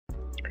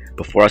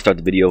Before I start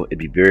the video, it'd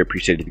be very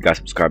appreciated if you guys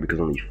subscribe because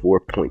only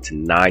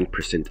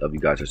 4.9% of you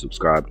guys are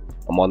subscribed.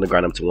 I'm on the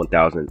grind up to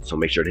 1,000, so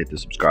make sure to hit the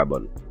subscribe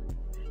button.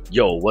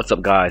 Yo, what's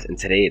up guys? And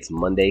today it's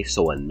Monday,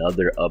 so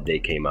another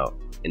update came out.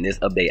 And this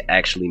update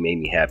actually made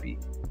me happy.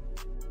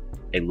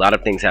 A lot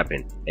of things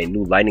happened. A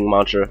new lightning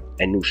mantra,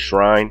 a new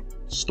shrine,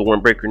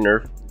 Stormbreaker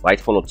nerf,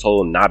 Light's Funnel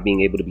Toll not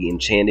being able to be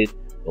enchanted.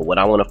 But what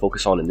I want to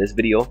focus on in this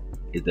video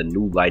is the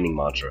new lightning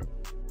mantra.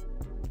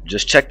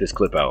 Just check this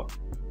clip out.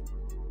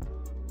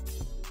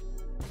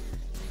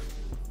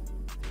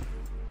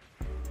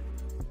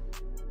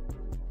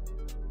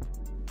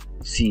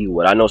 See,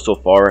 what I know so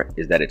far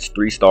is that it's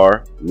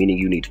 3-star, meaning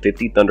you need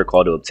 50 Thunder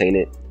Call to obtain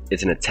it.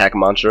 It's an attack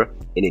mantra,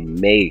 and it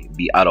may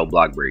be auto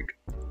block break.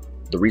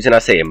 The reason I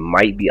say it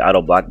might be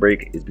auto block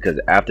break is because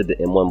after the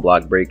M1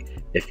 block break,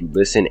 if you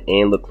listen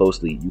and look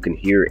closely, you can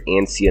hear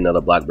and see another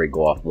block break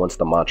go off once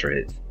the mantra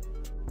hits.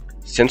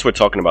 Since we're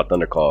talking about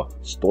Thunder Call,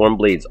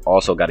 Stormblades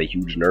also got a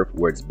huge nerf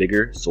where it's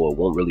bigger, so it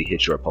won't really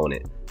hit your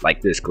opponent,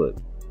 like this clip.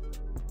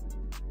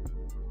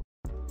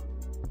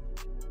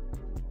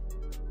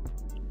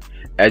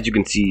 As you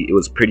can see, it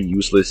was pretty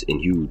useless and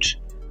huge.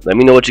 Let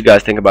me know what you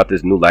guys think about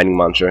this new lightning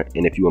mantra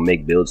and if you will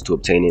make builds to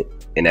obtain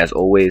it. And as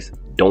always,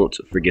 don't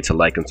forget to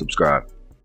like and subscribe.